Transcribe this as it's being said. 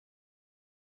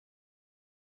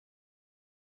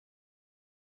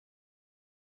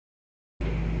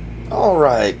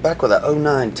Alright, back with a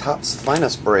 09 Topps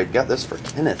Finest break. Got this for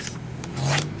Kenneth.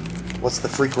 What's the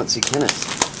frequency,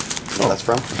 Kenneth? You know that's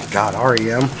from? God,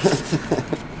 REM.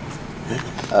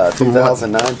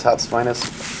 2009 Topps Finest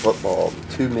football.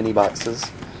 2 mini boxes.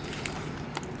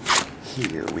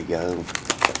 Here we go.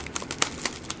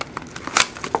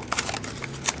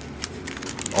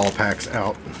 All packs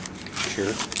out.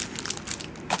 Sure.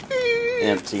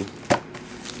 Empty.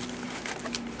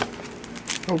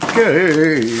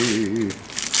 Okay.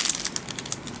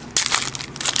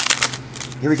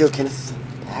 Here we go, Kenneth.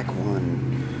 Pack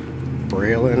 1.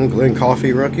 Braylon, Glenn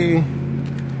Coffey rookie.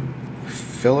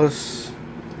 Phyllis.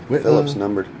 Whitten. Phillip's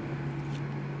numbered.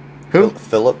 Who?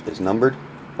 Phillip is numbered.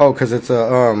 Oh, because it's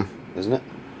a, Isn't it?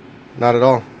 not at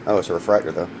all. Oh, it's a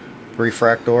refractor, though.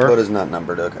 Refractor. Oh, it is not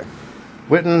numbered, okay.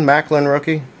 Whitten, Macklin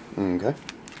rookie. Okay.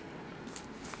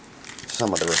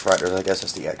 Some of the refractors, I guess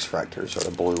it's the X-fractors, or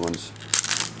the blue ones.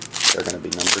 They're going to be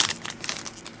numbered.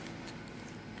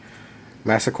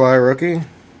 Massaquoi rookie.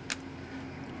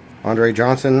 Andre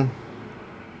Johnson.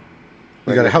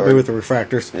 You got to help me with the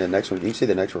refractors. Yeah, next one. You see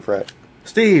the next refract.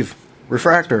 Steve,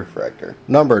 refractor. Refractor.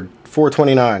 Numbered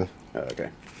 429. Oh, okay.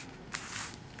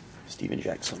 Steven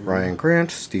Jackson. Ryan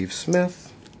Grant, Steve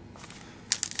Smith.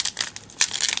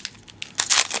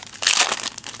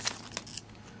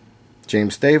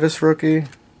 James Davis rookie.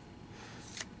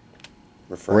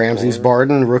 Refractor. Ramses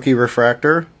Barden rookie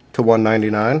refractor to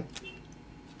 199.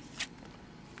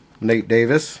 Nate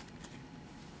Davis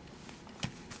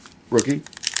rookie.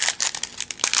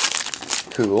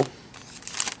 Cool.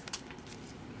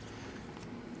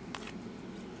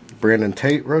 Brandon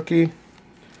Tate rookie.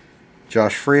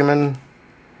 Josh Freeman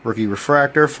rookie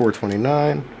refractor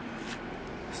 429.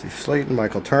 Steve Slayton,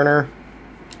 Michael Turner.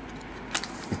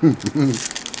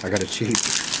 I gotta cheat.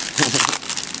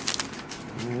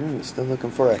 Alright, still looking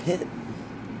for a hit.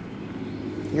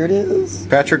 Here it is.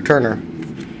 Patrick Turner.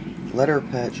 Letter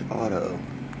patch auto.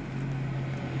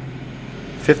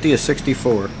 50 of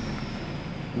 64.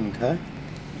 Okay.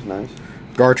 That's nice.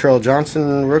 Gartrell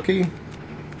Johnson rookie.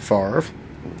 Favre.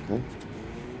 Okay.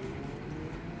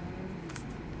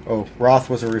 Oh, Roth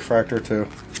was a refractor too.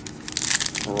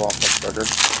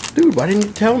 Roethlisberger. Dude, why didn't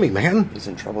you tell me, man? He's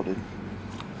in trouble, dude.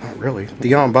 Not really.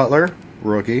 Deion Butler,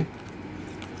 rookie.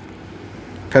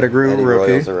 Pettigrew, Eddie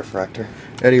rookie. Royal's a refractor.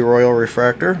 Eddie Royal,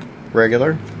 refractor.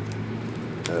 Regular.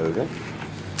 Okay.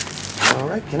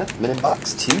 Alright, Kenneth. Minute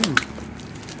box 2.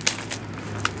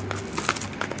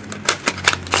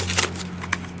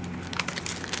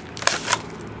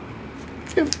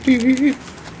 Empty.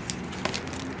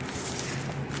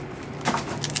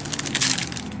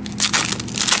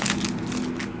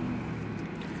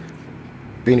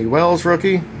 Beanie Wells,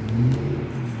 rookie.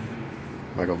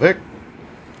 Michael Vick.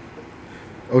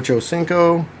 Ocho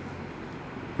Cinco,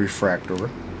 refractor.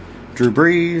 Drew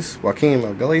Brees, Joaquin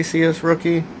Iglesias,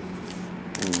 rookie.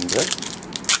 Okay.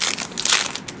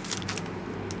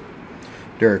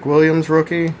 Derek Williams,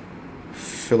 rookie.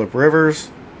 Phillip Rivers.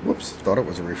 Whoops, thought it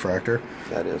was a refractor.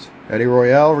 That is. Eddie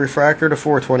Royale, refractor to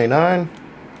 429.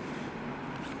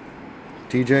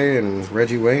 TJ and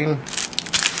Reggie Wayne.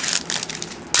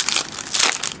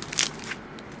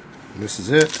 This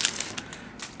is it.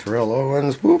 Terrell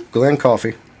Owens. Whoop. Glenn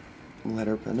Coffey.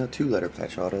 No, 2 letter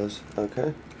patch autos.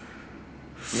 Okay.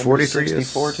 43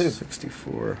 64 too.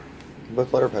 64.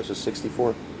 Both letter patches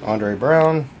 64. Andre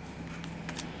Brown.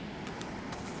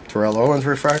 Terrell Owens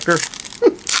refractor.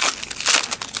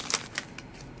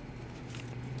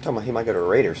 Talking about he might go to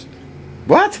Raiders.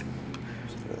 What?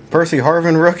 Percy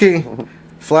Harvin rookie.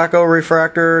 Flacco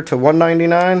refractor to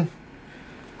 199.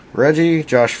 Reggie,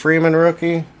 Josh Freeman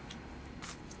rookie.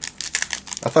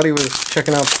 I thought he was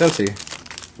checking out Cincy.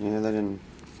 Yeah, that didn't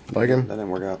Like him? That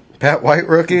didn't work out. Pat White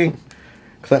rookie.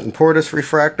 Clinton Portis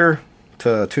refractor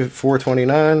to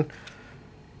 429.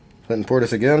 Clinton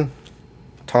Portis again.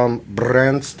 Tom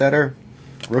Brandstetter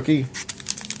rookie.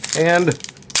 And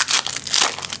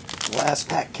Last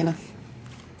pack, Kenneth.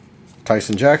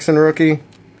 Tyson Jackson rookie.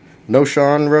 No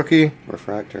Sean rookie.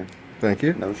 Refractor. Thank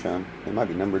you. No Sean. It might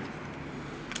be numbered.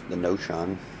 The No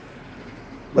Sean.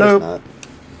 But Nope. it's not.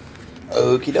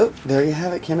 Okie doke. There you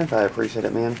have it, Kenneth. I appreciate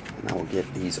it, man. And I will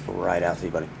get these right out to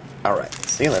you, buddy. Alright.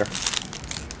 See you later.